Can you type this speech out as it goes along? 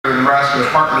Nebraska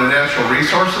Department of Natural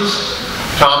Resources.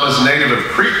 Tom is a native of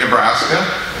Crete, Nebraska.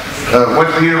 Went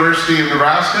to the University of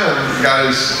Nebraska and got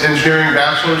his engineering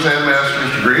bachelor's and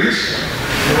master's degrees.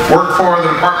 Worked for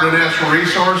the Department of Natural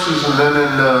Resources and then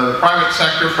in the private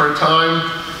sector for a time.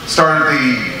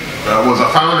 Was a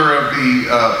founder of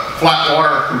the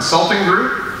Flatwater Consulting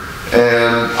Group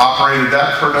and operated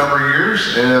that for a number of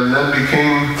years, and then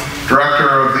became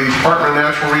director of the Department of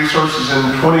Natural Resources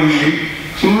in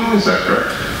 2018, is that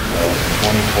correct?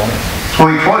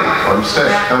 2020, my mistake.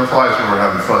 Time flies when we're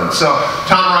having fun. So,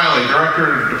 Tom Riley,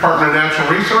 Director of the Department of Natural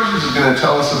Resources, is going to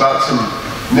tell us about some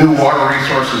new water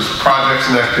resources projects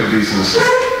and activities in the state.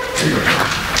 Here you go.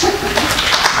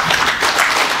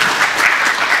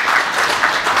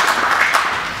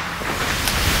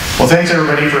 Well, thanks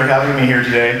everybody for having me here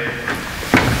today.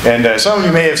 And some of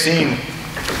you may have seen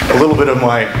a little bit of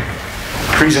my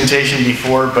presentation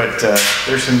before, but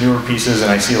there's some newer pieces,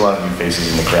 and I see a lot of new faces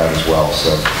in the crowd as well.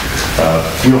 So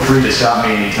feel free to stop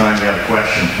me anytime you have a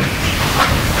question.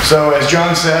 So as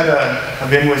John said, I've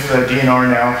been with DNR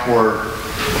now for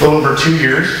a little over 2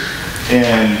 years,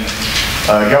 and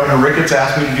Governor Ricketts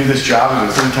asked me to do this job. It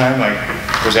was the third time I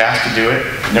was asked to do it.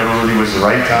 It never really was the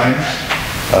right time.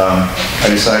 I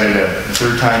decided the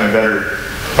third time I better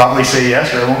probably say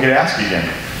yes or I won't get asked again.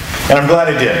 And I'm glad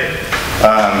I did.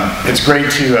 It's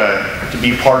great to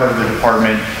be part of the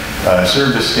department,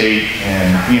 serve the state,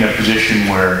 and be in a position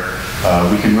where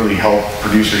we can really help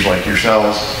producers like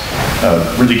yourselves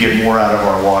really get more out of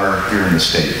our water here in the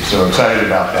state. So excited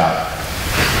about that.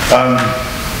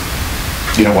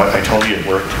 You know what? I told you it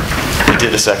worked. It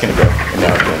did a second ago, and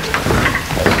now it did.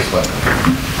 That's just fun.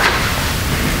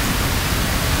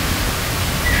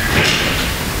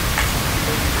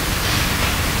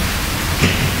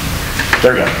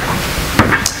 There we go.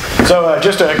 So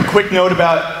just a quick note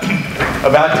about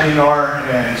DNR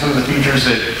and some of the features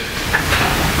that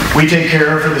we take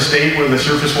care of for the state. We're the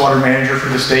surface water manager for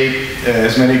the state.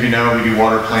 As many of you know, we do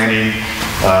water planning.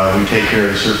 We take care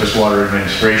of the surface water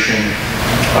administration.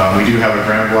 We do have a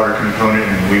groundwater component,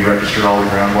 and we register all the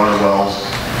groundwater wells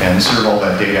and serve all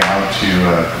that data out to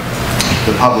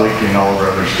the public and all of our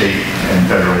other state and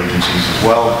federal agencies as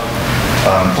well.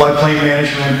 Floodplain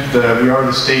management, we are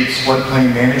the state's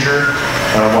floodplain manager.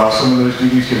 While some of those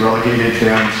duties get relegated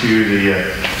down to the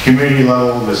community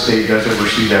level, the state does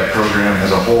oversee that program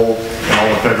as a whole and all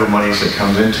the federal monies that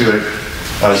comes into it.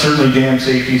 Certainly dam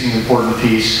safety is an important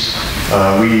piece.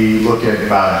 We look at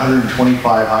about 125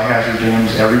 high hazard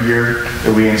dams every year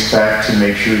that we inspect to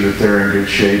make sure that they're in good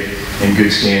shape and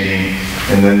good standing.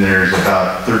 And then there's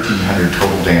about 1,300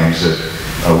 total dams that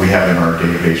we have in our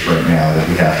database right now that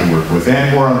we have to work with.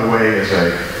 And we're on the way as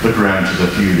I look around to the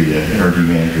few of the NRD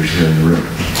managers here in the room.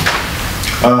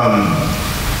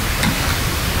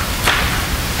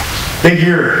 Big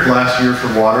year last year for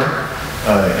water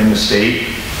in the state.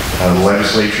 The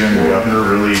legislature and the governor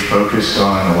really focused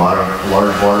on a lot of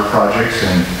large water projects,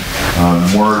 and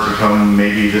more to come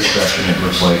maybe this session it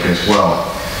looks like as well.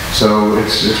 So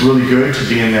it's really good to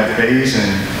be in that phase, and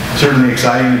certainly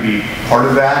exciting to be part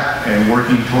of that and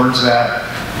working towards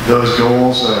those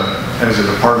goals as a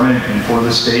department and for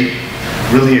the state.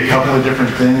 Really a couple of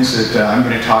different things that I'm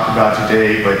going to talk about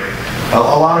today, but a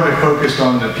lot of it focused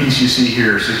on the piece you see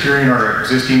here, securing our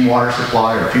existing water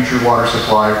supply, our future water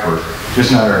supply for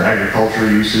just not our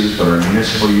agricultural uses, but our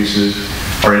municipal uses,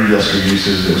 our industrial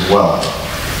uses as well.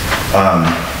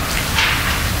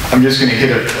 I'm just going to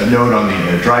hit a note on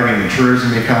the driving the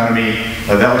tourism economy.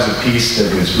 That was a piece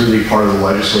that was really part of the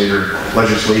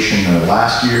legislation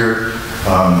last year.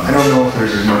 I don't know if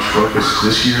there's as much focus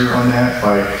this year on that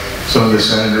by some of the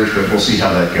senators, but we'll see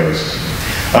how that goes.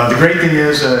 The great thing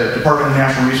is Department of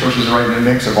Natural Resources is right in the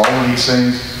mix of all of these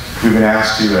things. We've been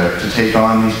asked to take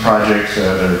on these projects.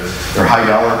 They're high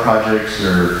dollar projects,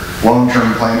 they're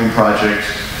long-term planning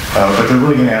projects, but they're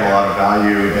really going to add a lot of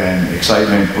value and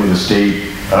excitement for the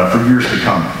state for years to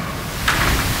come.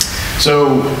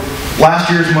 So last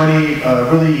year's money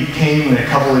really came in a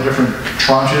couple of different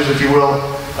tranches, if you will.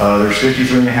 There's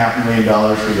 $53.5 million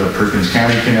for the Perkins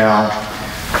County Canal,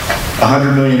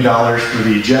 $100 million for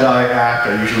the JEDI Act.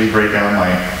 I usually break out my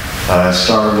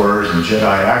Star Wars and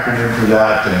JEDI acronym for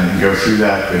that and go through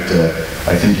that,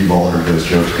 but I think you've all heard those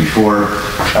jokes before.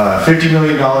 $50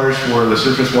 million for the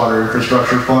Surface Water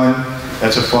Infrastructure Fund.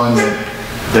 That's a fund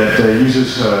that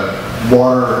uses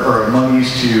water or monies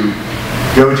to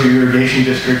go to irrigation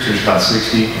districts. There's about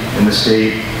 60 in the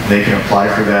state. They can apply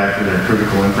for that for their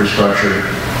critical infrastructure.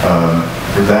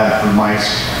 For my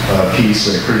piece,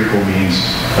 critical means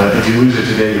if you lose it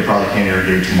today, you probably can't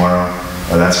irrigate tomorrow.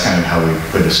 That's kind of how we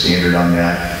put a standard on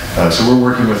that. So we're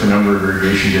working with a number of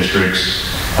irrigation districts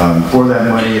For that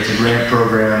money, it's a grant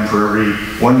program. For every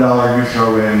 $1 you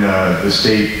throw in, the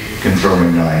state can throw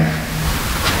in 9.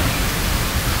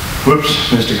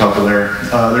 Whoops, missed a couple there.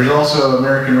 There's also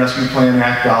American Rescue Plan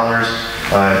Act dollars,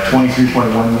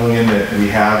 $23.1 million that we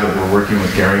have that we're working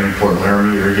with Gary and Fort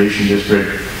Laramie Irrigation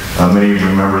District. Many of you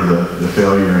remember the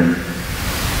failure in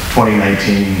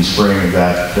 2019 spring of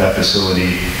that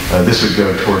facility. This would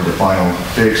go toward the final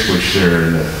fix, which they're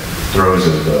in the throes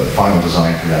of the final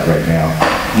design for that right now.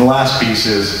 And the last piece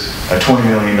is a $20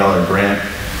 million grant.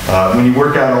 When you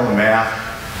work out all the math,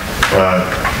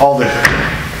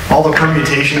 all the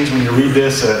permutations, when you read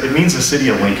this, it means the city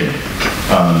of Lincoln.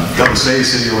 It doesn't say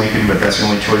city of Lincoln, but that's the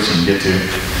only choice you can get to.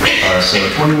 So a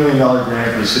 $20 million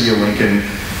grant for the city of Lincoln.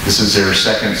 This is their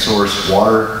second source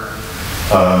water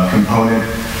component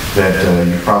that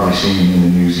you've probably seen in the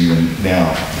news even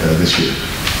now this year.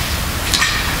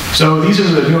 So these are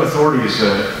the new authorities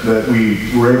that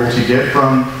we were able to get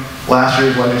from last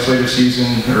year's legislative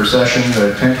season or session. The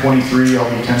 1023,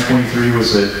 LB 1023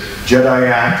 was the JEDI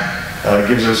Act.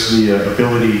 Gives us the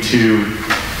ability to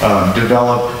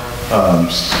develop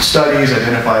studies,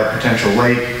 identify a potential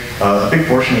lake. A big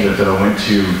portion of it, though, went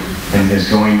to and is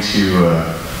going to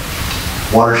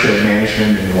watershed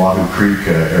management in the Wahoo Creek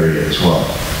area as well.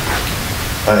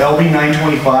 LB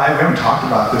 925, we haven't talked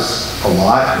about this a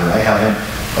lot, or I haven't.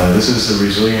 This is the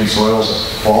Resilient Soils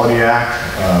Quality Act.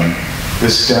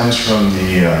 This stems from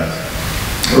the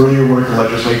earlier work the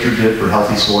legislature did for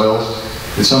healthy soils.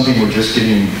 It's something we're just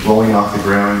getting rolling off the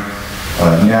ground.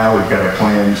 Now we've got a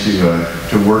plan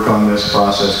to work on this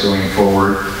process going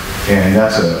forward, and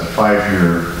that's a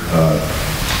 5-year,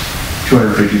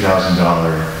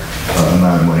 $250,000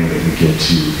 amount of money that we get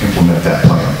to implement that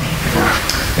plan.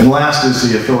 And last is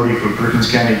the authority for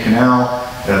Perkins County Canal.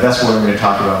 That's what I'm going to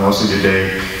talk about mostly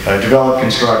today. Develop,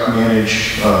 construct,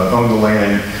 manage, own the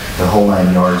land, the whole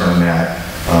 9 yards on that.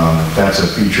 That's a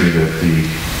feature that the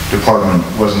department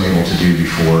wasn't able to do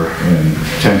before, and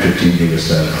 1015 gave us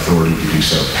that authority to do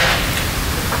so.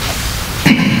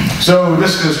 So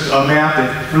this is a map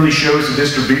that really shows the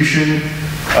distribution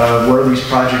of where these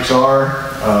projects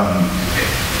are.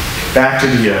 Back to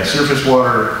the surface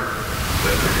water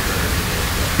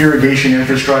irrigation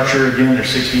infrastructure. Again, there's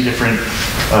 60 different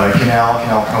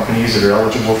canal companies that are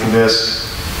eligible for this.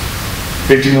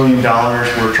 $50 million.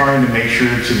 We're trying to make sure,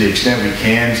 to the extent we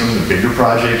can, some of the bigger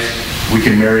projects we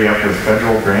can marry up with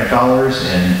federal grant dollars,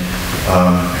 and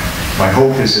my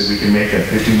hope is that we can make that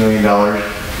 $50 million,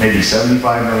 maybe $75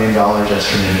 million. That's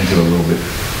turning into a little bit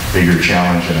bigger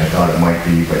challenge than I thought it might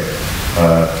be, but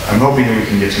I'm hoping that we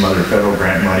can get some other federal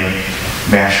grant money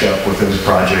mashed up with those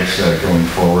projects going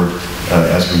forward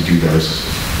as we do those.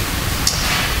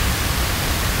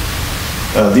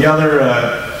 The other,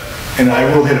 and I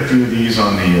will hit a few of these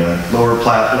on the lower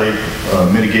Platte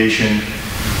Lake mitigation.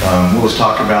 We'll just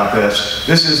talk about this.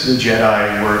 This is the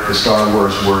JEDI work, the Star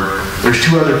Wars work. There's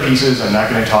 2 other pieces I'm not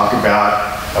going to talk about.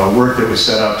 Work that was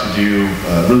set up to do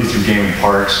really through Game and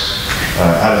Parks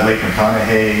out of Lake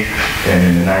McConaughey and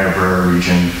in the Niobrara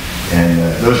region. And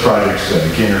those projects,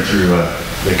 again, are through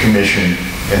the commission,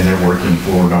 and they're working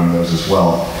forward on those as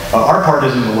well. Our part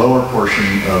is in the lower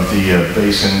portion of the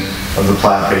basin, of the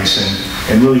Platte Basin,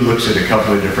 and really looks at a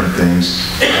couple of different things.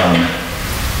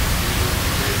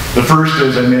 The first,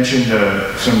 as I mentioned,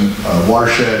 some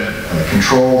watershed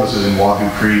control. This is in Wahoo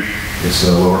Creek. It's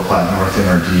Lower Platte North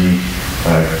NRD,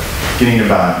 getting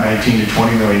about $19 to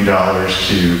 $20 million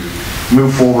to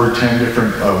move forward 10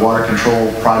 different water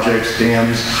control projects,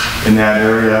 dams in that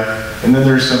area. And then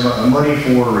there's some money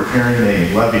for repairing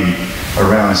a levee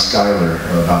around Schuyler,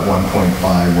 about $1.5,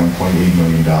 $1.8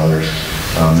 million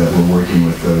that we're working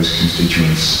with those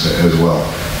constituents as well.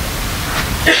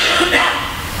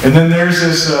 And then there's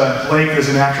this lake. There's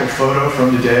an actual photo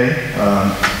from today.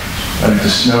 The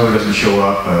snow doesn't show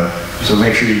up, so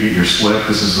make sure you get your slip.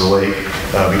 This is the lake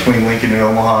between Lincoln and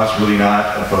Omaha. It's really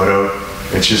not a photo.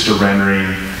 It's just a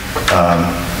rendering.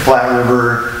 Platte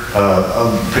River,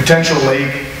 a potential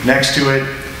lake next to it,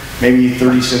 maybe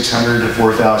 3,600 to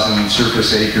 4,000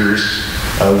 surface acres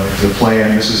of the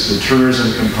plan. This is the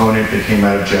tourism component that came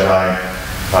out of JEDI.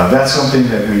 That's something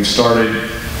that we've started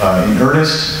in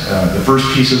earnest. The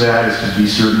first piece of that is to be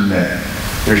certain that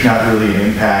there's not really an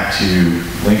impact to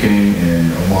Lincoln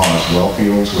and Omaha's well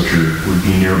fields, which would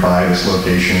be nearby this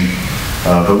location.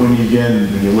 But when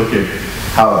you look at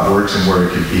how it works and where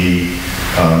it could be,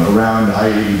 around the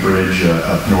I-80 bridge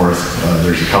up north,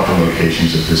 there's a couple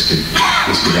locations that this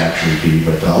could actually be.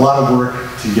 But a lot of work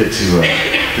to get to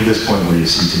this point where you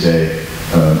see today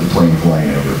the plane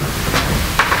flying over.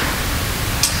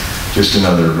 Just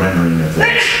another rendering of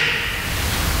this.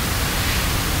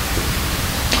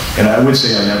 And I would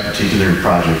say on that particular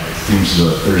project,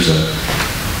 there's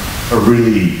a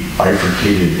really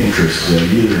bifurcated interest.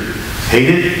 You either hate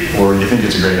it or you think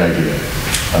it's a great idea.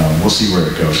 We'll see where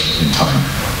it goes in time.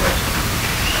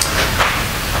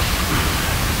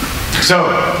 So,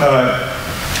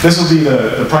 this will be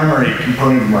the primary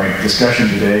component of my discussion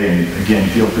today, and again,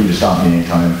 feel free to stop me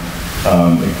anytime.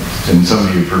 And some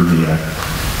of you have heard me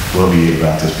bloviate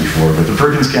about this before, but the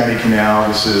Perkins County Canal,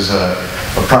 this is a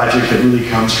project that really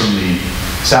comes from the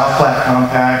South Platte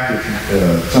Compact.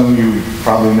 Some of you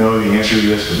probably know the answer to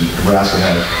this, but Nebraska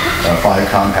had 5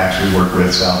 compacts we work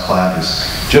with. South Platte is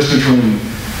just between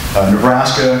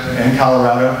Nebraska and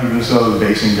Colorado, even though the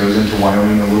basin goes into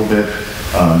Wyoming a little bit.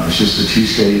 It's just the 2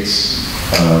 states.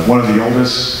 One of the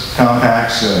oldest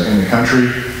compacts in the country.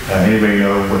 Anybody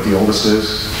know what the oldest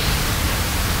is?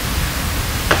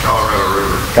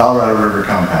 Colorado River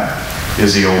Compact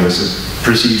is the oldest. It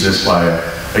precedes us by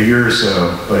a year or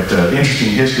so, but the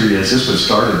interesting history is this was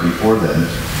started before then,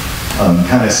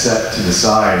 kind of set to the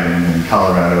side, and then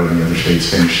Colorado and the other states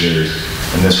finished theirs,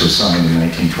 and this was signed in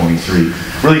 1923.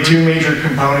 Really 2 major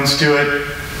components to it.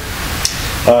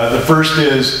 The first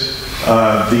is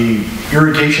the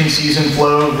irrigation season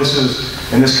flow.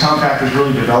 This compact was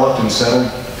really developed and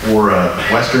settled for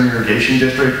Western Irrigation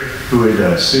District, who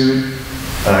had sued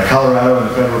Colorado and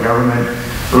the federal government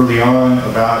early on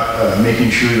about making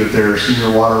sure that their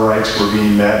senior water rights were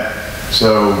being met.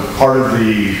 So part of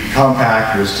the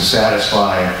compact was to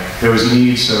satisfy those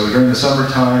needs. So during the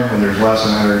summertime, when there's less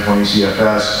than 120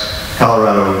 CFS,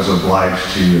 Colorado was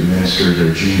obliged to administer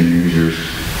their junior users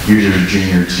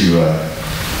junior to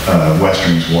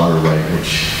Western's water right,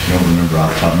 which I don't remember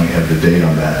off the top of my head the date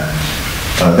on that.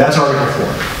 That's Article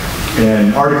 4.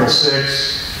 And Article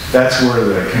 6, that's where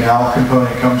the canal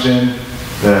component comes in.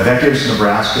 That gives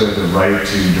Nebraska the right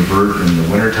to divert in the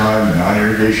wintertime, the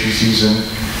non-irrigation season,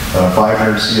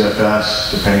 500 CFS,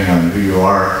 depending on who you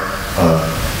are.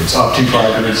 It's up to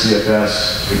 500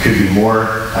 CFS. It could be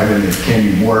more. I mean, it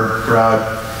can be more crowd.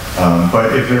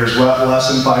 But if there's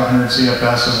less than 500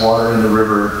 CFS of water in the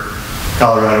river,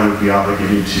 Colorado would be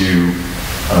obligated to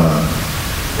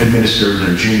administer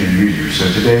their junior users. So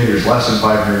today there's less than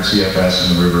 500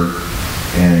 CFS in the river,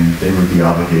 and they would be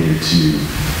obligated to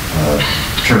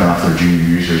turn off their junior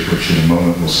users, which in a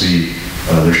moment we'll see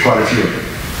there's quite a few of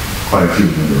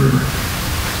them in the river.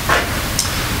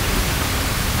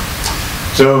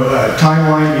 So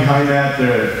timeline behind that,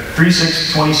 the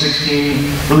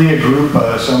pre-2016, really a group,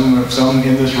 some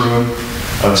in this room,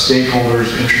 of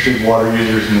stakeholders, interested water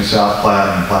users in the South Platte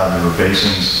and Platte River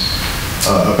basins,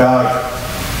 about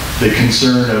the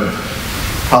concern of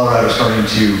Colorado starting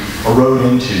to erode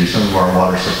into some of our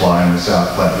water supply in the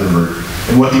South Platte River,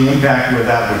 and what the impact of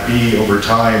that would be over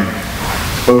time,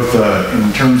 both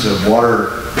in terms of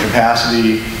water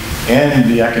capacity and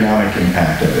the economic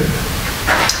impact of it.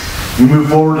 We move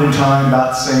forward in time,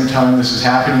 about the same time this is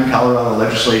happening, Colorado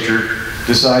legislature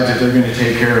decides that they're going to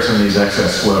take care of some of these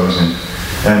excess flows. And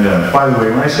by the way,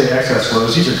 when I say excess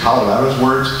flows, these are Colorado's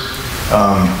words.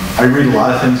 I read a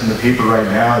lot of things in the paper right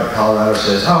now that Colorado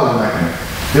says, oh, we're not going to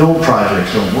build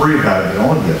projects, don't worry about it,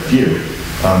 there'll only be a few.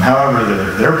 However,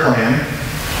 their plan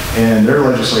and their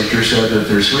legislature said that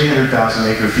there's 300,000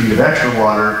 acre-feet of extra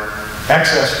water,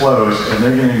 excess flows, and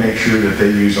they're going to make sure that they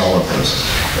use all of those.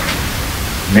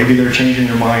 Maybe they're changing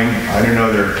their mind, I don't know,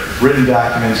 their written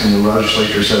documents and the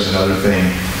legislature says another thing,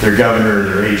 their governor,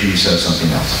 their AG says something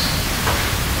else.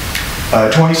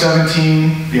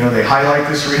 2017, they highlight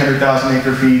this 300,000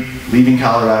 acre-feet, leaving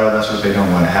Colorado, that's what they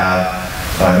don't want to have.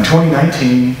 In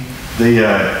 2019, the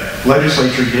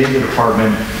legislature gave the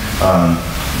department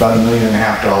about $1.5 million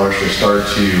to start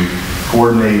to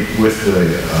coordinate with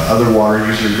the other water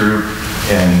user group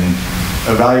and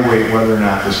evaluate whether or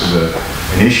not this is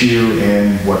an issue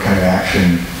and what kind of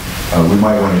action we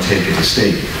might want to take as a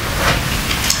state.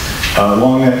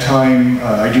 Along that time,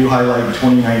 I do highlight in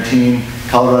 2019,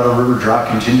 Colorado River Drought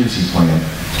Contingency Plan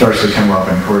starts to come up,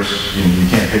 and of course, you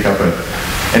can't pick up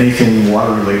anything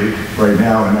water-related right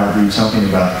now and not read something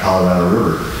about the Colorado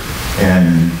River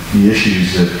and the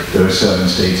issues that those 7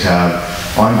 states have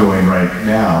ongoing right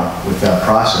now with that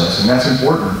process. And that's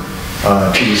important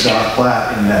to the South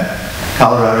Platte in that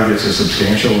Colorado gets a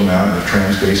substantial amount of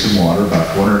trans-basin water,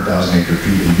 about 400,000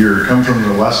 acre-feet a year, come from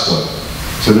the west slope.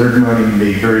 So they're going to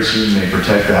be very soon they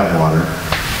protect that water.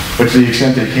 But to the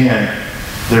extent they can,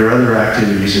 there are other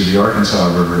activities of the Arkansas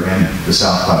River and the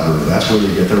South Platte River. That's where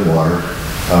they get their water.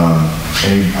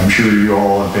 And I'm sure you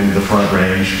all have been to the Front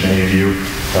Range, many of you.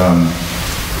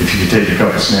 If you could take a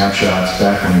couple snapshots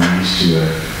back when we used to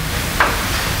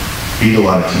beat a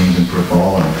lot of teams in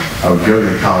football, and I would go to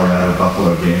the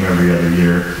Colorado-Buffalo game every other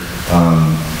year.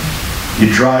 You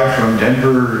drive from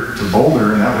Denver to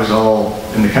Boulder, and that was all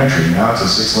in the country. Now it's a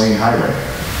 6-lane highway.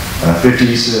 50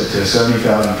 to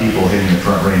 70,000 people hitting the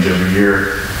Front Range every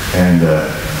year, and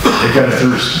they've got a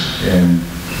thirst, and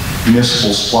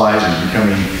municipal supplies is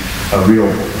becoming a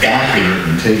real factor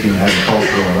in taking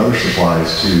agricultural and other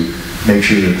supplies to make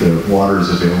sure that the water is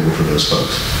available for those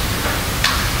folks.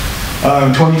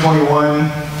 In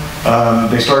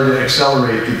 2021, they started to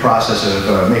accelerate the process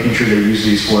of making sure they use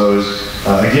these flows.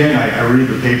 Again, I read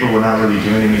the paper, we're not really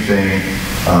doing anything.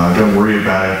 Don't worry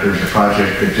about it. There's a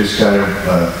project that just got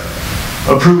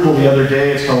approval the other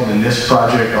day. It's called the NIST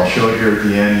project. I'll show it here at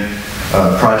the end.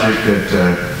 A project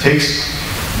that takes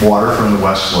water from the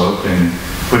west slope and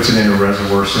puts it in a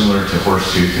reservoir similar to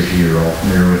Horsetooth, if you're all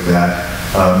familiar with that.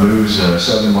 Moves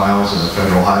 7 miles of a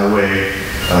federal highway.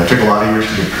 Took a lot of years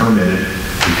to get permitted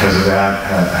because of that.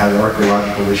 Had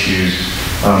archaeological issues.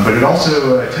 But it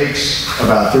also takes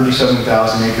about 37,000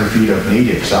 acre-feet of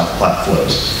native South Platte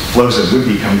flows that would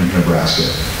be coming to Nebraska.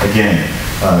 Again,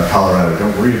 Colorado,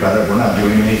 don't worry about it. We're not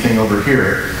doing anything over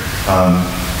here.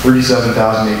 37,000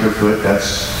 acre-foot,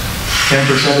 that's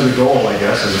 10% of the goal, I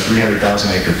guess, of the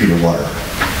 300,000 acre-feet of water.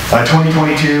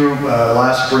 2022,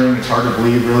 last spring, it's hard to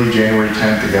believe, really, January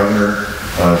 10th, the governor,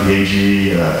 the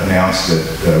AG, announced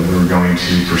that we were going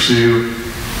to pursue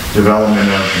development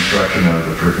of construction of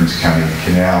the Perkins County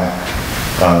Canal.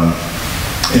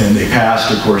 And they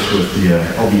passed, of course, with the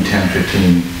LB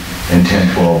 1015 and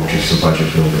 1012, which is the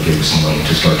budget bill that gave us some money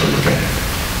to start to look at it.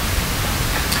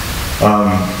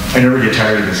 I never get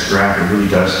tired of this graph. It really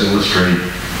does illustrate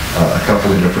a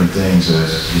couple of different things.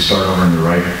 As you start over on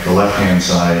the left-hand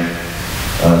side,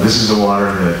 this is the water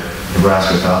that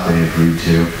Nebraska thought they agreed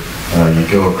to. You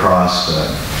go across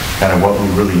kind of what we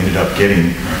really ended up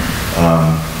getting.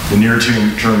 The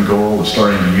near-term goal was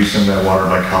starting to use some of that water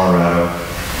by Colorado.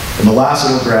 And the last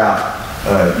little graph,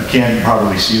 you can't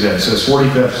probably see that. It says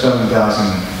 47,000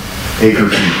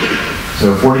 acre-feet.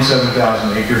 So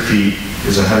 47,000 acre-feet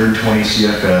is 120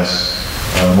 CFS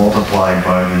multiplied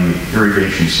by the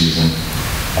irrigation season,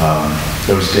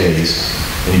 those days,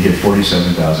 and you get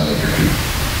 47,000 acre-feet.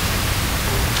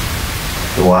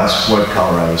 Well, that's what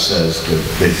Colorado says that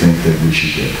they think that we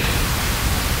should get.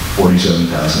 47,000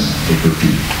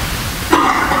 acre-feet.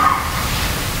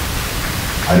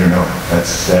 I don't know.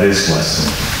 That is less than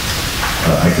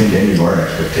I think any of our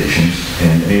expectations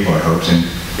and any of our hopes. And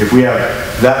if we have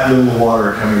that little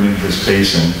water coming into this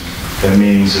basin, that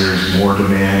means there's more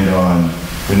demand on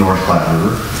the North Platte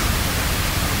River.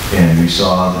 And we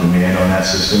saw the demand on that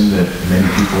system that many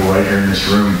people right here in this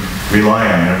room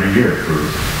rely on every year for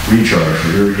recharge,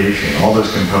 for irrigation, all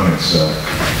those components.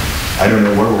 I don't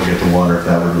know where we'll get the water if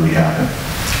that would really happen.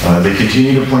 They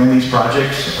continue to plan these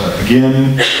projects.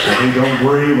 Again, hey, don't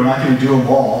worry, we're not going to do them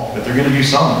all, but they're going to do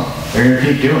some. They're going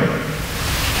to keep doing it.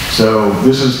 So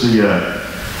this is the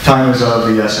time is of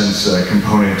the essence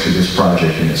component to this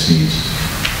project and its needs.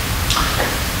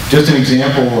 Just an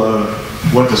example of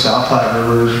what the South Platte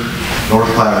River, North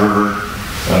Platte River,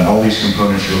 all these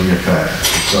components really affect.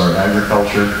 It's our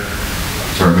agriculture,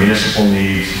 it's our municipal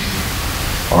needs,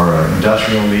 our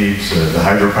industrial needs, the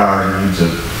hydropower needs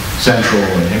of Central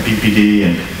and MPPD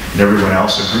and everyone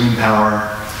else, the green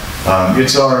power.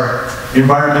 It's our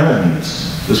environmental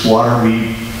needs. This water,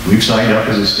 we've signed up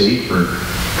as a state for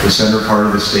the center part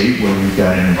of the state where we've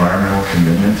got an environmental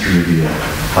commitment through the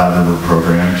Platte River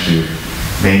program to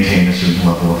maintain a certain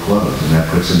level of flows, and that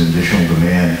puts an additional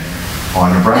demand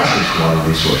on Nebraska's water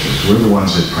resources. We're the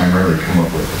ones that primarily come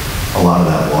up with a lot of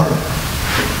that water.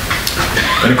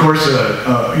 And of course,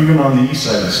 even on the east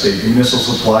side of the state, the municipal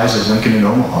supplies of Lincoln and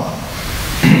Omaha.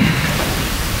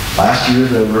 Last year,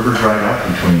 the river dried up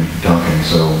between Duncan,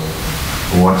 so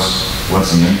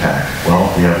what's the impact? Well,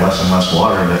 if we have less and less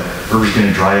water, the river's going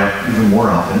to dry up even more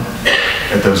often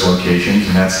at those locations,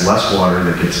 and that's less water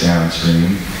that gets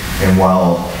downstream. And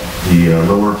while the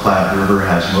lower Platte River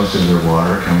has most of their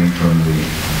water coming from the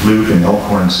Loop and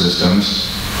Elkhorn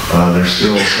systems, there's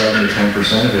still 7 to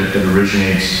 10% of it that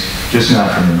originates just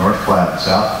not from the North Platte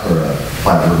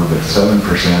Platte River, but 7%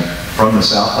 from the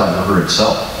South Platte River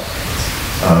itself.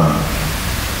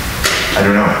 I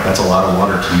don't know, that's a lot of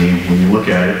water to me when you look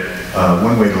at it.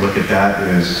 One way to look at that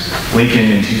is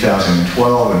Lincoln in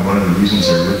 2012, and one of the reasons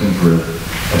they're looking for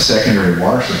a secondary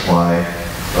water supply,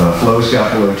 flows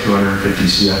got below 250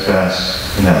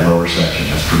 CFS in that lower section.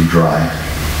 That's pretty dry.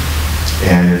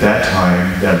 And at that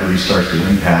time, that really starts to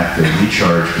impact the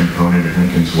recharge component of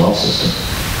Lincoln's well system.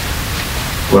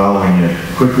 Well, when you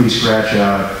quickly scratch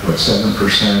out what 7%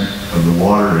 of the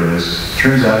water is,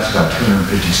 turns out it's about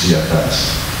 250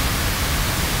 CFS.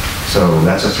 So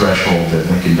that's a threshold that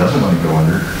Lincoln doesn't want to go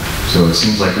under. So it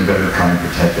seems like we better try and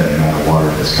protect that amount of water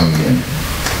that's coming in.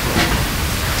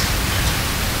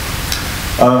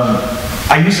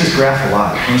 I use this graph a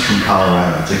lot. It comes from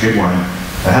Colorado. It's a good one.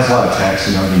 It has a lot of text.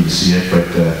 You don't need to see it, but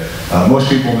most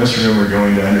people in this room are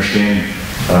going to understand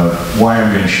why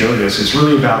I'm going to show this. It's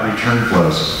really about return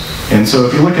flows. And so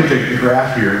if you look at the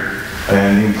graph here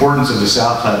and the importance of the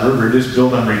South Platte River, it is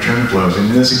built on return flows. And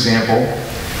in this example,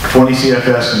 20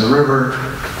 CFS in the river.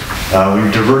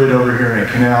 We've diverted over here in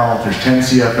a canal. There's 10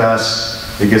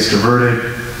 CFS. It gets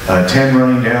diverted. 10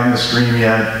 running down the stream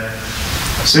yet.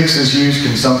 6 is used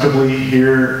consumptively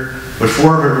here, but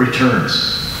 4 of it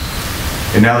returns.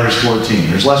 And now there's 14.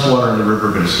 There's less water in the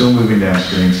river, but it's still moving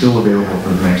downstream, still available for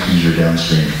the next user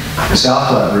downstream. The South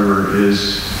Platte River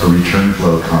is a return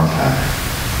flow compact.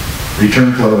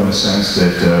 Return flow in the sense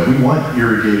that we want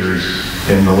irrigators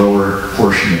in the lower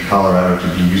portion of Colorado to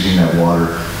be using that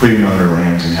water, putting it on their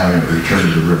lands and having it return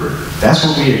to the river. That's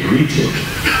what we agreed to.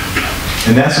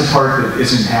 And that's the part that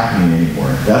isn't happening anymore.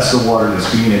 That's the water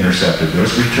that's being intercepted.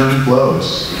 Those return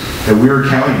flows that we were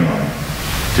counting on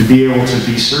to be able to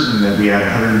be certain that we had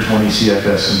 120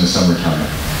 CFS in the summertime.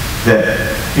 That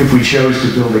if we chose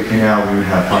to build a canal, we would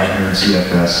have 500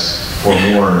 CFS or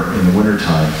more in the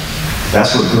wintertime.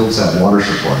 That's what builds that water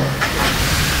supply.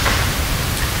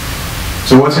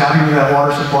 So what's happening to that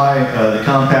water supply? The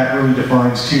compact really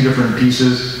defines 2 different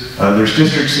pieces. There's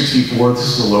District 64, this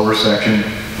is the lower section.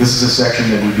 This is a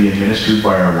section that would be administered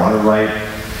by our water right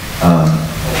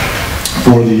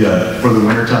for the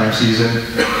wintertime season.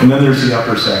 And then there's the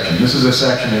upper section. This is a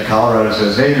section that Colorado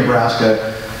says, hey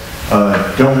Nebraska,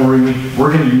 don't worry,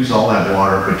 we're going to use all that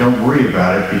water, but don't worry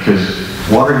about it because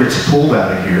water gets pulled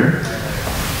out of here,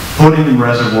 put in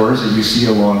reservoirs that you see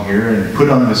along here and put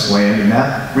on this land, and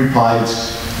that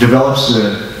develops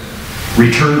the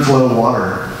return flow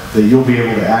water that you'll be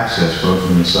able to access both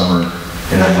in the summer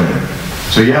and the winter.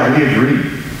 So yeah, we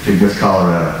agreed with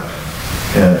Colorado.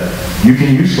 You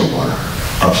can use the water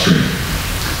upstream.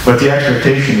 But the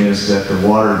expectation is that the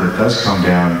water that does come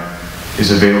down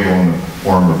is available in the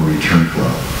form of return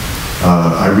flow.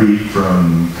 I read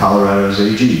from Colorado's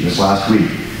AG this last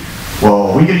week.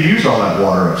 Well, we could use all that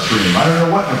water upstream. I don't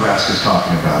know what Nebraska's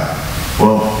talking about.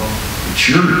 Well,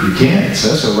 sure, you can. It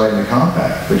says so right in the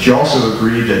compact. But you also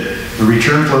agreed that the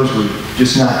return flows would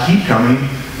just not keep coming,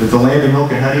 that the land of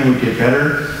milk and honey would get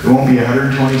better. It won't be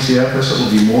 120 CFS, it'll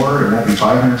be more. It won't be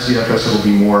 500 CFS, it'll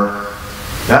be more.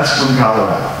 That's from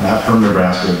Colorado, not from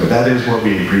Nebraska, but that is what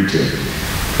we agreed to.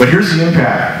 But here's the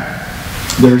impact.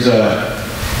 There's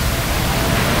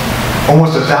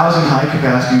almost 1,000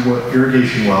 high-capacity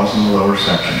irrigation wells in the lower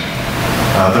section.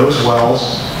 Those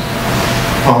wells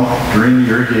pump during the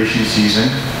irrigation season,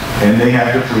 and they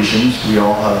have depletions. We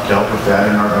all have dealt with that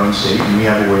in our own state, and we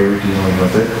have a way of dealing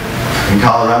with it. In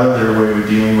Colorado, their way of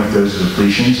dealing with those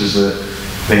depletions is that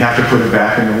they have to put it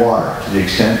back in the water. To the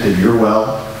extent that your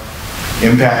well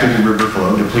impacted the river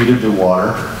flow, depleted the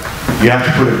water, you have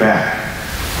to put it back.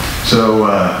 So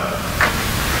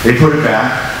they put it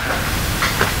back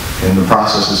in the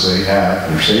processes they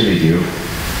have, or say they do,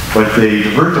 but they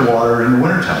divert the water in the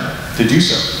wintertime to do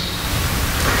so.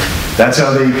 That's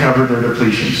how they cover their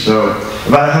depletions. So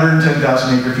about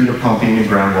 110,000 acre-feet of pumping and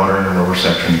groundwater in the lower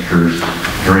section occurs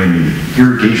during the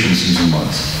irrigation season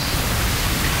months.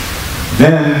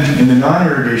 Then, in the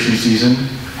non-irrigation season,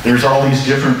 there's all these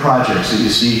different projects that you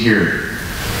see here.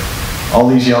 All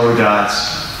these yellow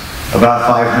dots, about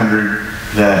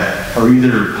 500 that are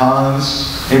either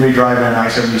ponds. They may drive down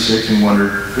I-76 and wonder,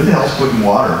 who the hell's putting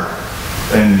water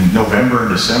in November and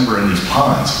December in these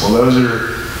ponds? Well, those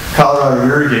are Colorado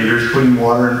irrigators putting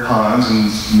water in ponds,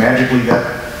 and magically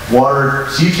that water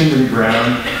seeps into the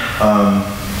ground.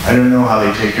 I don't know how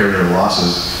they take care of their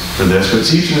losses for this, but it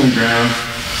seeps into the ground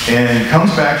and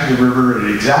comes back to the river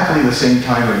at exactly the same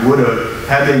time it would have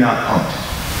had they not pumped.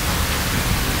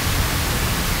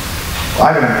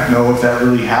 I don't know if that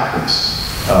really happens.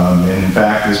 And in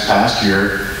fact, this past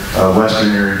year,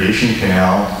 Western Irrigation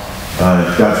Canal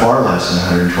got far less than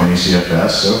 120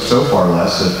 CFS, so far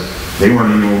less that they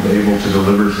weren't able to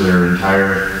deliver to their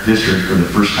entire district for the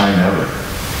first time ever.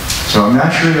 So I'm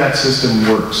not sure that system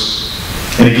works.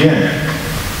 And again,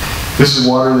 this is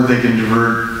water that they can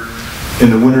divert in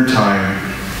the wintertime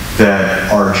that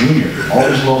are junior. All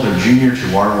these wells are junior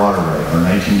to our water right, our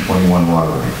 1921 water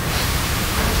right.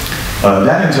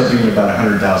 That ends up being about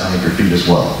 100,000 acre-feet as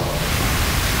well.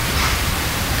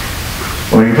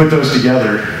 When you put those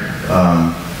together,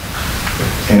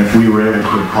 and if we were able to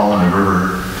put a call in the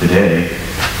river today,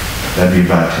 that'd be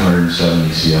about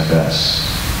 270 CFS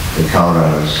that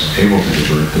Colorado is able to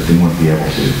divert, but they wouldn't be able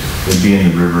to. They'd be in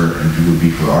the river and it would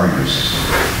be for our use.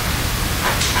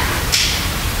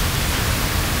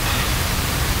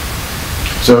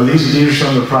 So these are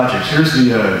some of the projects. Here's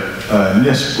the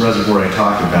NISP reservoir I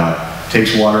talked about.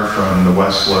 Takes water from the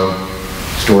west slope,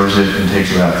 stores it, and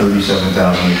takes about 37,000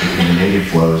 acre feet of native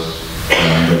flows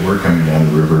that were coming down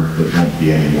the river that won't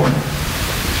be anymore.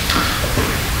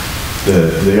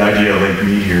 The idea of Lake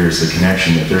Mead here is the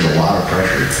connection that there's a lot of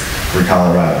pressure for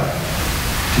Colorado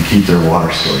to keep their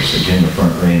water source. Again, the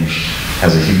Front Range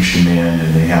has a huge demand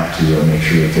and they have to make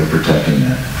sure that they're protecting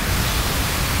that.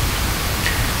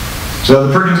 So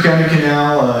the Perkins County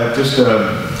Canal, just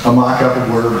a mock-up of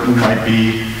where we might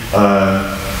be.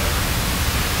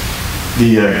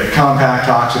 The compact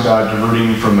talks about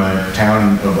diverting from a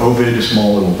town of Ovid, a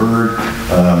small little bird.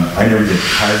 I never get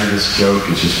tired of this joke,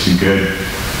 it's just too good.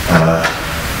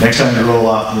 Next time you roll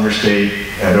off the interstate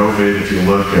at Ovid, if you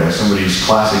look, somebody's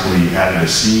classically added a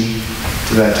C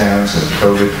to that town, so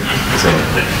Ovid. So.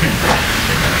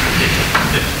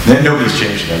 Then nobody's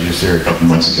changed it, I was just there a couple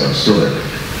months ago, still there.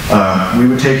 We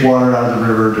would take water out of the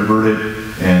river, divert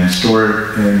it, and store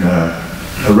it in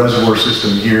a reservoir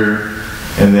system here,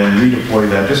 and then redeploy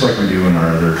that, just like we do in our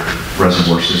other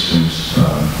reservoir systems,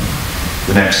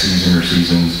 the next season or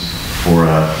seasons for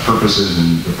purposes,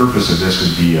 and the purpose of this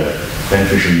would be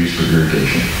beneficial use for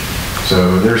irrigation.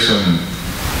 So there's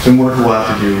some work we'll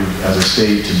have to do as a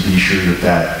state to be sure that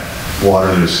that water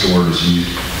that is stored is used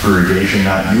for irrigation,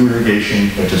 not new irrigation,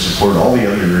 but to support all the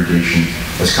other irrigation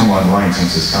that's come online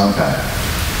since this compact,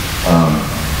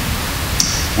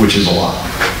 which is a lot,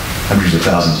 hundreds of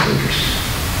thousands of acres.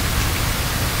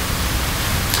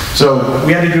 So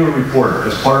we had to do a report.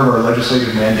 As part of our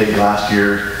legislative mandate last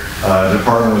year, the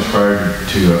department was required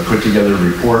to put together a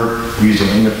report. We used an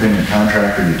independent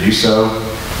contractor to do so.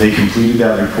 They completed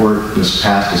that report this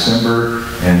past December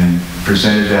and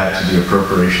presented that to the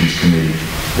Appropriations Committee.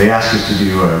 They asked us to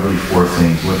do really 4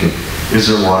 things. Look at, is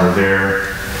there water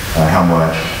there? How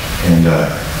much? And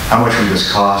how much would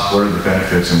this cost? What are the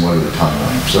benefits and what are the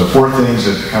timelines? So 4 things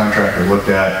that the contractor looked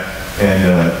at, and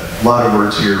a lot of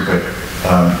words here, but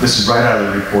this is right out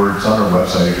of the report. It's on our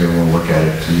website if you ever want to look at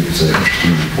it. It's an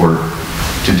interesting report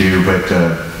to do, but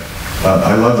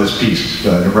I love this piece.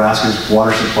 Nebraska's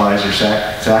water supplies are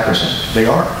sacrosanct. They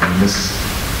are. I mean,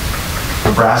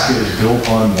 Nebraska is built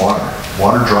on water.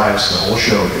 Water drives the whole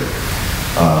show here.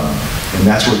 And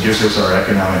that's what gives us our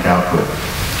economic output.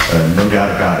 No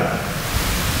doubt about it.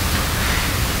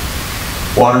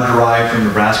 Water derived from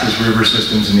Nebraska's river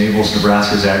systems enables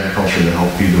Nebraska's agriculture to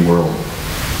help feed the world.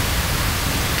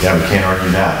 Yeah, we can't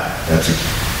argue that.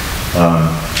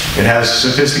 It has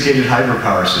sophisticated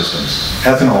hydropower systems,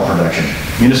 ethanol production,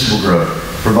 municipal growth,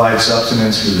 provides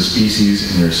subsistence for the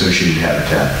species and their associated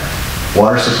habitat.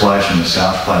 Water supplies from the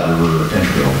South Platte River are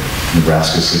integral to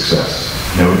Nebraska's success.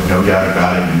 No doubt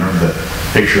about it. Remember the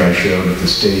picture I showed of the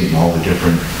state and all the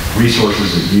different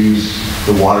resources that use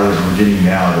the water that we're getting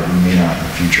now that we may not in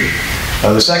the future.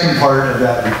 The second part of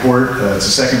that report, it's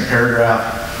the second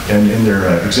paragraph, and in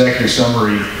their executive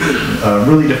summary,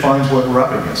 really defines what we're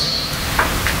up against.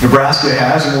 Nebraska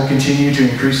has and will continue to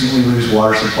increasingly lose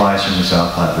water supplies from the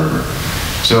South Platte River.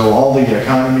 So all the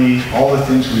economy, all the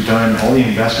things we've done, all the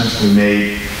investments we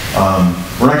made,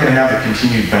 we're not going to have the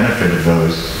continued benefit of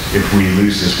those if we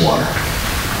lose this water.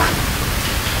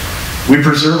 We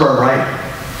preserve our right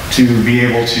to be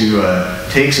able to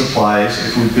take supplies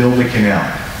if we build a canal.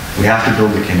 We have to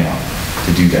build a canal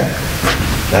to do that.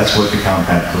 That's what the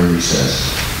compact clearly says,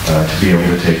 to be able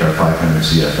to take our 500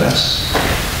 CFS.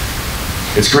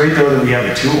 It's great though that we have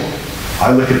a tool.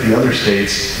 I look at the other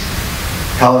states,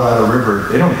 Colorado River,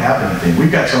 they don't have anything.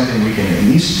 We've got something we can at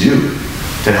least do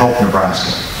to help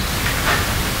Nebraska.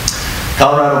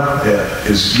 Colorado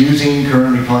is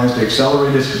currently plans to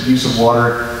accelerate its use of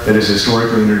water that is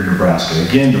historically entered Nebraska.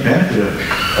 Again, the benefit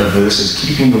of this is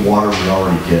keeping the water we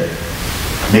already get,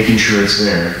 making sure it's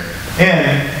there,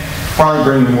 and probably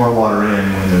bringing more water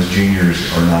in when those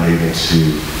juniors are not able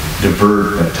to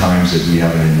divert at times that we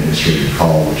have an administrative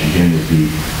call, which again would be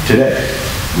today.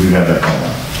 We would have that call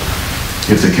on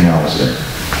if the canal was there.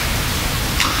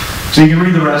 So you can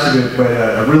read the rest of it, but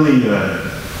it really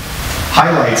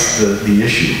highlights the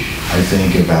issue, I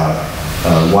think, about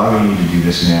why we need to do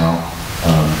this now.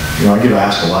 I get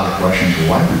asked a lot of questions, well,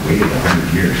 why have we waited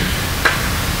 100 years?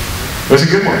 It was a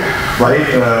good one, right?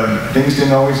 Things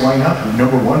didn't always line up.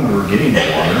 Number one, we were getting the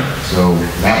water, so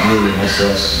not really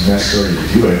necessary to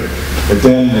do it. But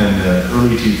then in the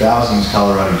early 2000s,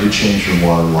 Colorado did change their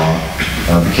water law,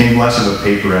 became less of a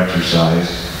paper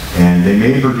exercise, And they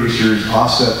made producers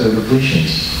offset their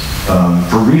depletions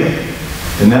for real.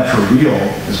 And that for real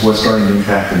is what's starting to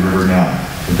impact the river now.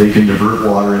 If they can divert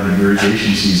water in the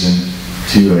irrigation season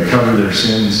to cover their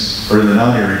sins, or in the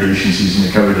non-irrigation season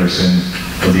to cover their sins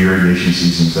of the irrigation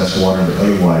seasons, that's water that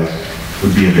otherwise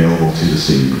would be available to the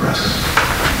state of Nebraska.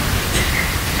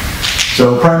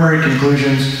 So primary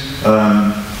conclusions,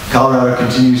 Colorado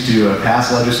continues to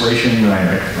pass legislation.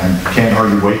 I can't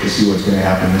hardly wait to see what's going to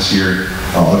happen this year.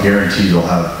 I'll guarantee they'll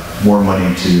have more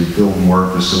money to build more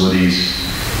facilities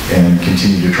and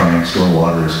continue to try and store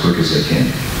water as quick as they can.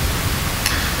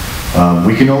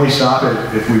 We can only stop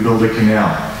it if we build a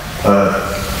canal.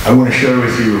 I want to share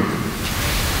with you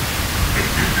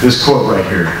this quote right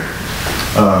here.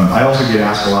 I also get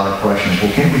asked a lot of questions.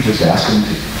 Well, can't we just ask them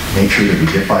to make sure that we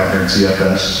get 500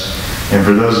 CFS? And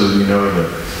for those of you who know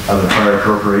how the prior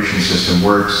appropriation system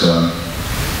works,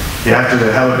 you have to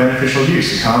have a beneficial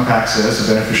use. The compact says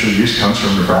the beneficial use comes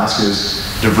from Nebraska's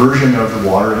diversion of the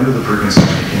water into the Perkins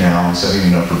County Canal and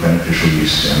setting it up for beneficial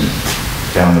use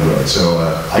down the road. So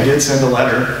I did send a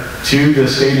letter to the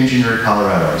state engineer of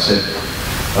Colorado. I said,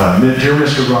 Dear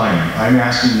Mr. Ryan, I'm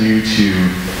asking you to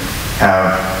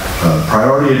have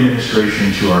priority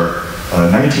administration to our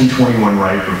 1921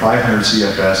 right for 500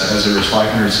 CFS, as there is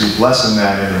 500 less than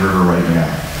that in the river right now.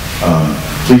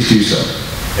 Please do so.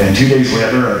 And 2 days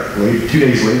later,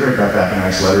 I got back a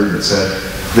nice letter that said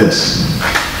this: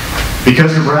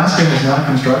 because Nebraska has not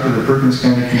constructed the Perkins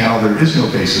County Canal, there is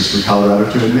no basis for Colorado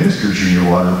to administer junior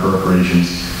water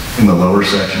appropriations in the lower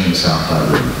section of the South Platte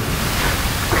River.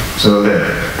 So there,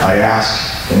 I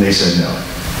asked, and they said no.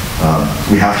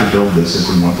 We have to build this if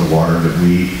we want the water that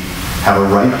we have a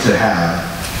right to have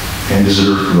and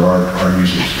deserve for our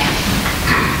users.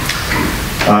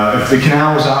 If the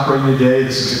canal was operating today,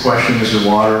 this is a question, is there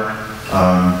water?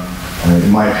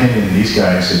 In my opinion, these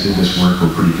guys that did this work were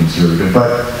pretty conservative,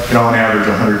 but on average,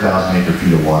 100,000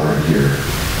 acre-feet of water a year.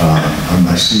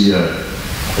 I see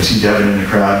Devin in the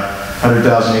crowd.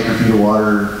 100,000 acre-feet of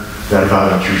water, that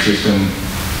about what your system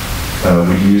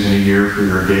would use in a year for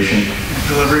irrigation?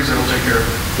 Deliveries, it'll take care of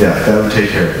it. Yeah, that would take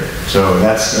care of it. So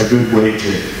that's a good way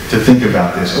to think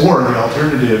about this. Or the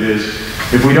alternative is,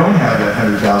 if we don't have that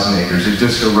 100,000 acres, it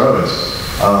just erodes.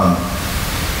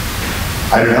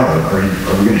 I don't know,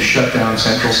 are we going to shut down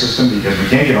central system because we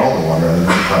can't get all the water out of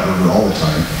the Platte River all the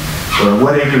time? So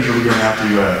what acres are we going to have to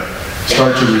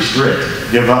start to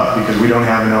restrict, give up, because we don't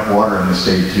have enough water in the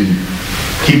state to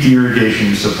keep the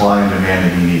irrigation supply and demand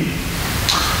that we need?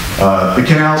 The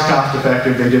canal's cost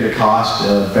effective. They did a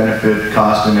benefit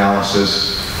cost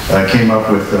analysis, came up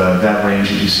with that range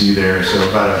that you see there, so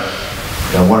about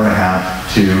a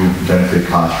 1.5 to benefit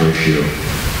cost ratio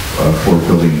for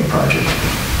building the project.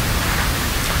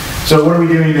 So what are we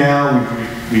doing now?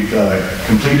 We've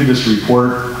completed this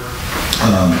report,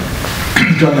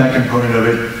 done that component of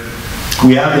it.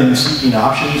 We have been seeking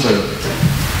options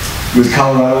with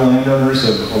Colorado landowners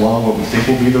along what we think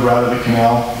will be the route of the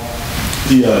canal.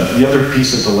 The other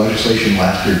piece that the legislation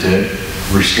last year did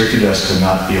restricted us to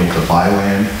not be able to buy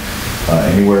land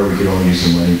anywhere. We could only use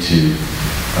the money to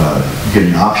get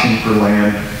an option for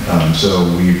land.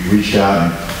 So we reached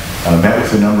out and met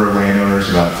with a number of landowners,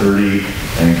 about 30,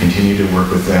 and continue to work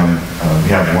with them. We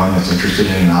have one that's interested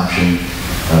in an option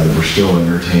that we're still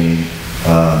entertaining.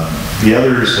 The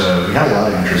others, we had a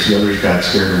lot of interest. The others got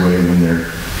scared away when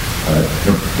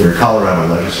their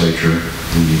Colorado legislature,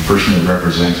 the person that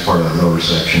represents part of the lower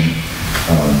section,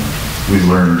 we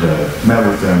learned, met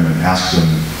with them and asked them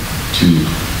to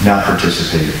not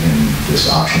participate in this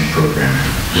option program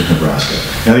with Nebraska.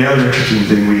 Now the other interesting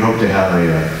thing, we hope to have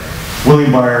a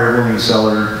willing buyer, willing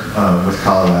seller with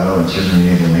Colorado and certainly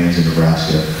any lands in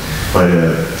Nebraska. But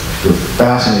the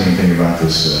fascinating thing about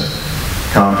this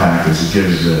compact is it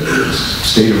gives the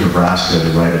state of Nebraska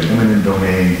the right of eminent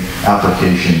domain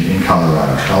application in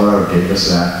Colorado. Colorado gave us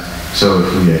that. So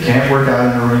if we can't work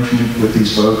out an arrangement with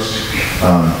these folks,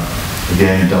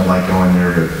 again, don't like going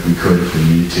there, but we could if we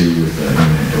need to with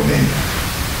eminent domain.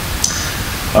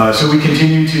 So we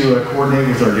continue to coordinate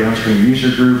with our downstream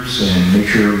user groups and make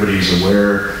sure everybody's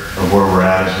aware of where we're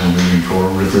at as we're moving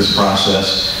forward with this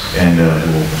process. And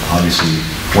we'll obviously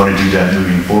want to do that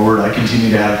moving forward. I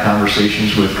continue to have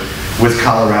conversations with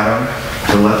Colorado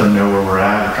to let them know where we're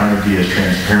at. We're trying to be as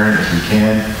transparent as we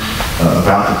can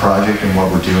about the project and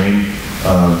what we're doing.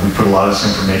 We put a lot of this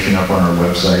information up on our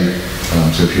website.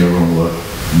 So if you ever want to look,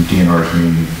 DNR's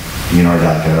mean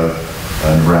DNR.gov,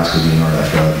 Nebraska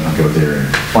DNR.gov, you can go there and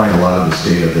find a lot of this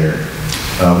data there.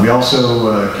 We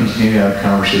also continue to have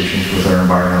conversations with our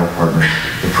environmental partners,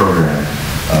 the program,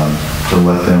 to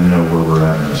let them know where we're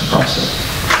at in this process.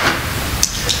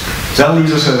 So that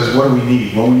leaves us as what do we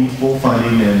need? Well, we need full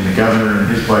funding, and the governor in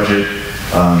his budget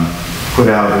put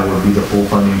out what would be the full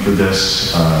funding for this,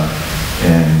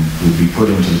 and would be put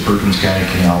into the Perkins County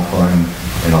Canal Fund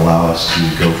and allow us to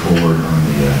go forward on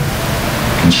the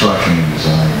construction and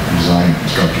design and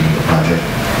construction of the project.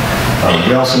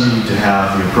 We also need to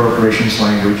have the appropriations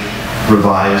language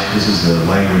revised. This is the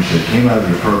language that came out of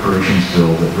the appropriations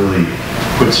bill that really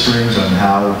put strings on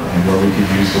how and where we could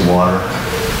use the water,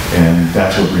 and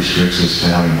that's what restricts us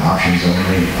to having options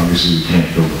only. Obviously, we can't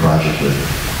build a project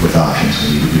with options.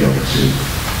 We need to be able to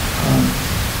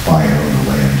buy and own the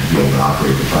land to be able to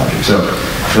operate the project. So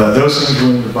those things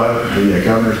are in the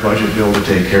governor's budget bill to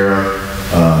take care of.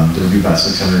 There'll be about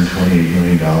 $628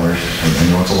 million. I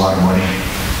know it's a lot of money.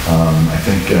 I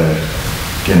think,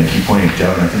 again, I keep pointing at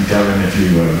Devin. I think, Devin, if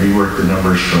you rework the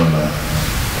numbers from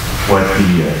what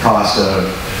the cost of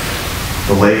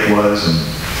the lake was and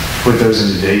put those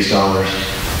into today's dollars,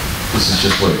 this is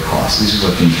just what it costs. This is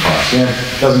what things cost. And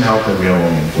it doesn't help that we have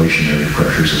all the inflationary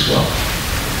pressures as well.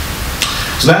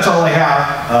 So that's all I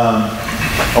have.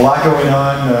 A lot going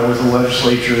on with the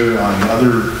legislature on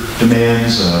other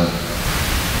demands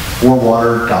for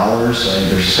water dollars.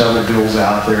 There's several bills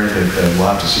out there that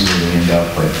we'll have to see where they end up,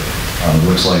 but it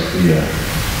looks like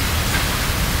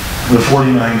the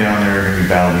 49 down there are going to be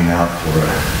battling out for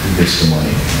who gets the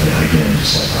money, again,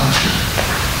 just like last year.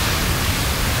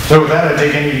 So with that, I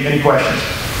take any questions.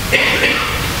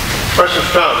 Questions,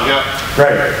 Tom? Yeah.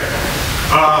 Right.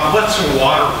 What's the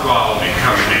water quality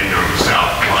coming in on the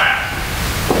South Platte?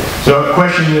 So the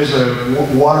question is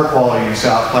water quality in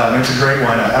South Platte, and it's a great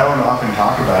one. I don't often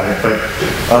talk about it, but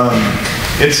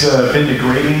it's been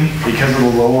degrading because of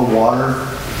the lower water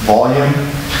volume.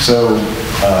 So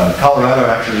Colorado,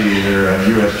 actually, their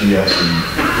USGS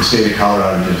and the state of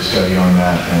Colorado did a study on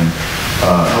that, and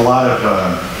a lot of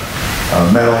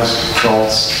metals,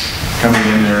 salts coming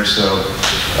in there, so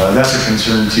that's a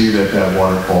concern too, that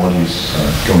water quality is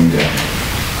going down.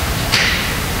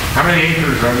 How many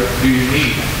acres do you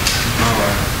need?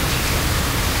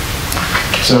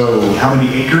 So how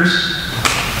many acres?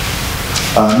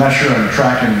 I'm not sure I'm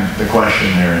tracking the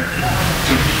question there.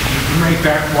 To make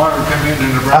that water come into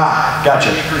Nebraska.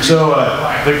 Gotcha. So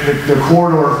the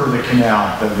corridor for the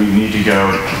canal that we need to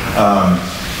go,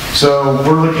 so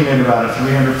we're looking at about a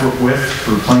 300-foot width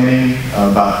for planning,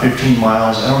 about 15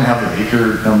 miles. I don't have the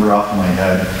acre number off my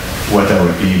head, what that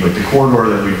would be, but the corridor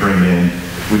that we bring in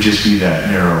would just be that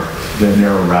narrow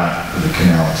route for the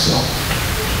canal itself.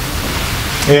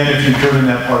 And if you've driven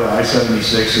that part of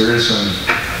I-76, there is some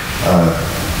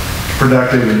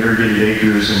productive and irrigated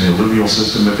acres in the alluvial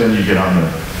system, but then you get on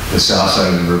the south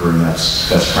side of the river, and that's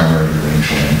primarily the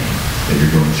rangeland that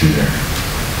you're going through there.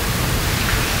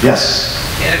 Yes?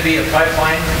 Can it be a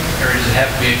pipeline, or does it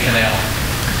have to be a canal?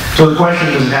 So the question,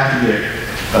 does it have to be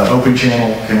an open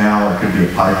channel canal, or it could be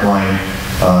a pipeline?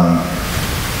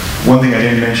 One thing I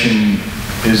didn't mention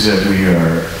is that we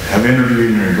have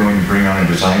interviewed and are going to bring on a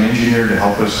design engineer to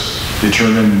help us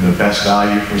determine the best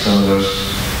value for some of those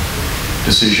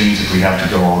decisions, if we have to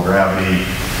go all gravity,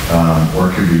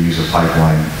 or could we use a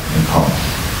pipeline and pump.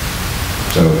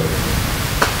 So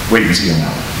wait and see on that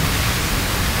one.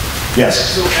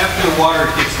 Yes? So after the water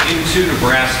gets into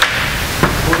Nebraska,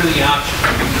 what are the options?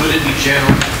 I mean, could it be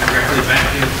channeled directly back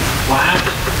into the Platte?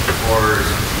 Or is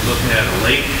it looking at a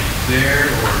lake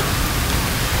there? Or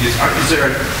is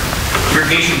there an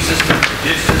irrigation system or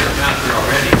ditch system out there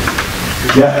already?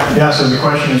 Yeah, so the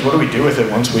question is, what do we do with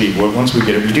it once we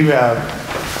get it? We do have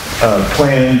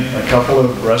planned a couple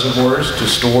of reservoirs to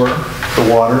store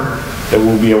the water that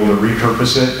we'll be able to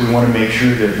repurpose it. We want to make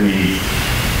sure that we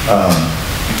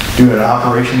do an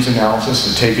operations analysis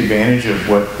to take advantage of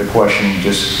what the question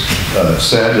just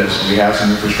said, is we have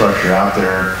some infrastructure out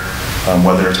there,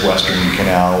 whether it's Western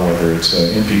Canal, whether it's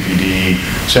NPPD,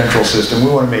 central system.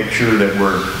 We want to make sure that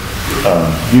we're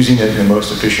using it in the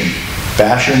most efficient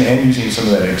fashion and using some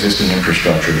of that existing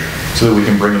infrastructure so that we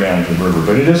can bring it down to the river.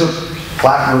 But it is a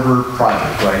Platte River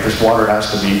project, right? This water has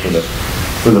to be for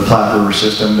the Platte River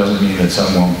system. Doesn't mean that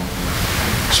some won't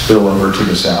spill over to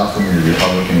the south and the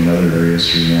Republican and other areas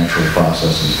through natural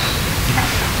processes.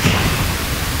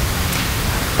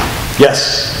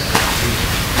 Yes?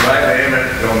 By the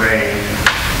eminent domain,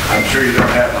 I'm sure you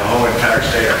don't have the whole entire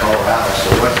state of Colorado, so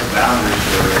what's the boundaries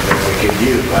that we can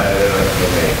use by the eminent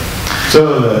domain? So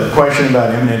the question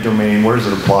about eminent domain, where does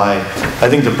it apply? I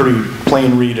think the pretty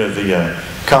plain read of the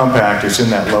compact is in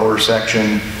that lower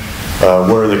section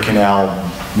where the canal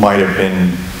might have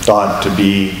been thought to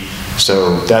be.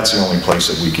 So that's the only place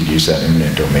that we could use that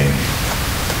eminent domain,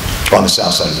 on the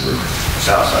south side of the river.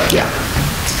 South side? Yeah.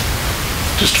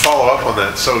 Just to follow up on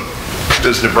that, so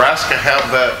Does Nebraska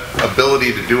have that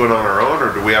ability to do it on our own,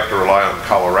 or do we have to rely on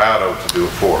Colorado to do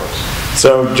it for us?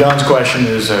 So John's question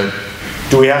is,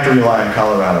 do we have to rely on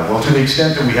Colorado? Well, to the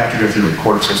extent that we have to go through a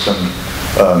court system,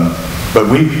 but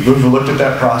we've looked at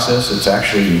that process. It's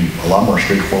actually a lot more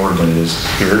straightforward than it is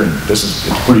here, and it's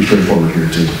pretty straightforward here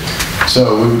too.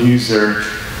 So we would use their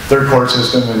court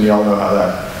system, and you all know how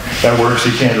that works.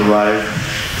 You can't arrive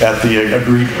at the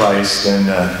agreed price, then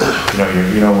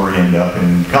you know where you end up.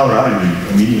 In Colorado, you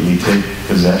immediately take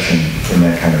possession in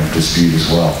that kind of dispute as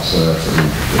well. So that's a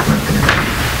little different than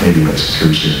maybe what's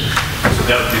occurs here. So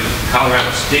that would be the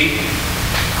Colorado state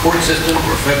court system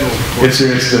or federal court? It's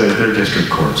their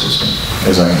district court system,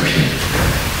 as I understand it.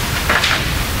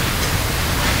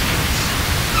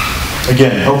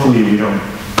 Again, hopefully we don't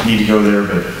need to go there,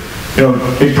 but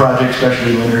big projects,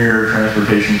 especially linear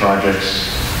transportation projects,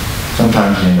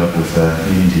 sometimes you end up with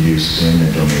needing to use the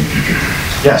eminent domain feature.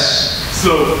 Yes?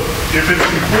 So, if it's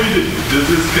completed, does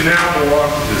this canal belong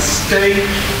to the state?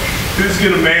 Who's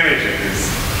going to manage it?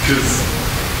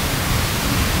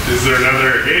 Is there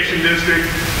another irrigation district?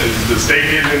 Is the state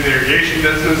getting in the irrigation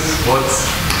business?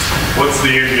 What's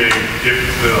the end game if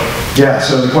it's built? Yeah,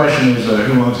 so the question is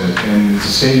who owns it? And it's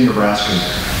the state of Nebraska's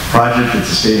project. It's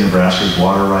the state of Nebraska's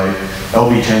water right.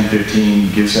 LB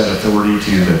 1015 gives that authority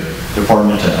to the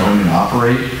department to own and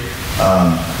operate.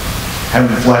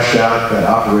 Haven't fleshed out that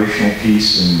operational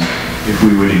piece, and if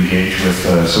we would engage with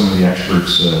some of the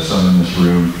experts, some in this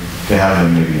room, to have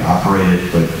them maybe operate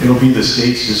it, but it'll be the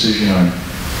state's decision on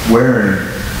where and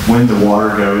when the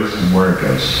water goes and where it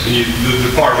goes. The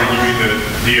department, you mean the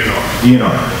DNR?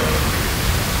 DNR.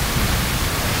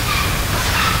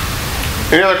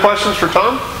 Any other questions for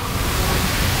Tom?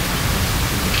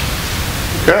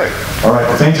 Okay. All right,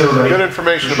 well, thanks everybody. Good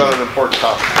information about an important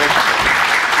topic. Thank you.